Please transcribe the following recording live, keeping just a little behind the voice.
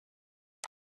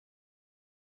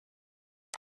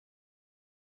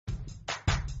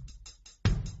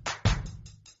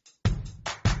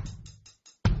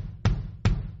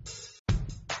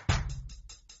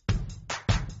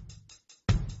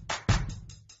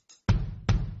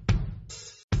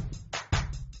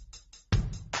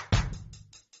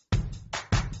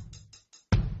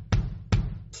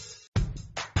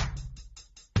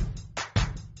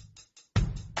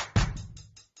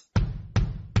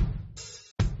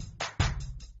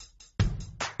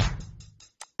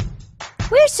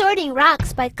We're sorting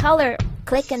rocks by color.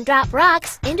 Click and drop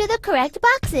rocks into the correct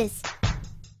boxes.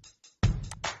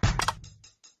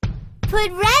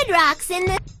 Put red rocks in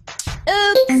the...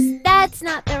 Oops, that's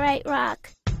not the right rock.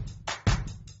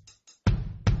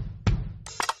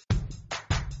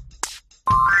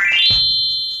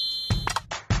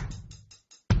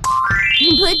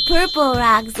 Put purple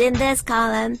rocks in this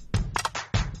column.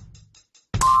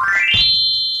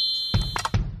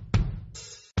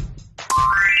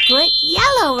 Put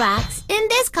yellow rocks in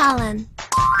this column.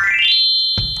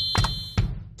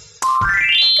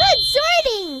 Good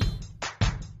sorting!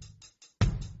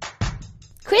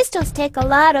 Crystals take a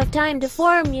lot of time to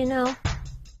form, you know.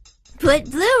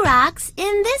 Put blue rocks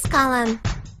in this column.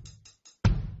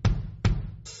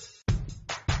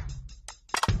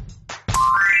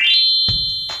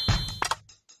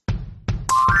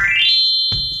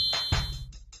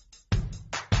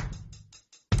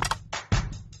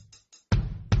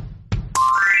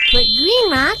 Put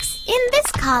green rocks in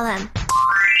this column.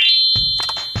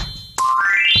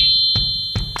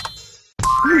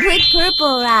 Put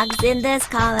purple rocks in this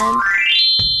column.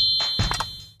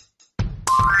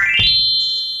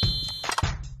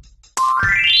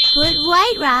 Put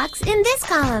white rocks in this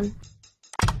column.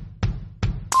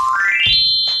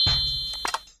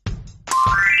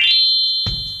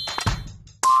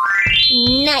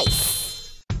 Nice!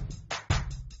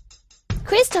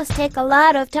 Crystals take a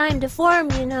lot of time to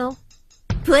form, you know.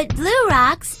 Put blue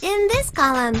rocks in this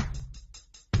column.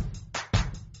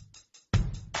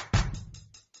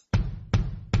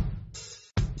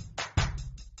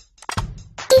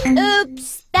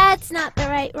 Oops, that's not the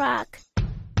right rock.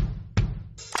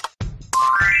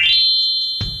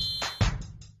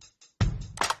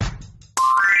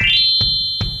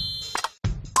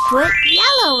 Put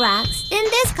yellow rocks in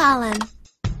this column.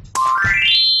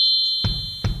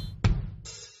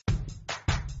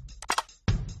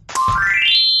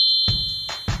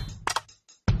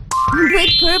 Put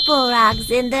purple rocks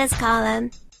in this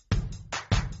column.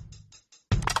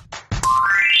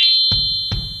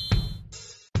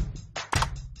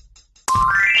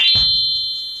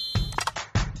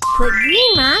 Put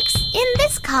green rocks in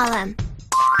this column.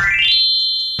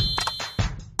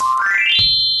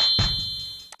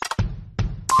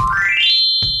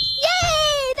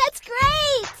 Yay! That's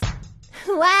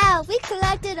great! Wow, we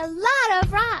collected a lot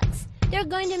of rocks. They're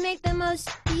going to make the most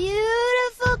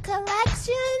beautiful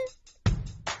collection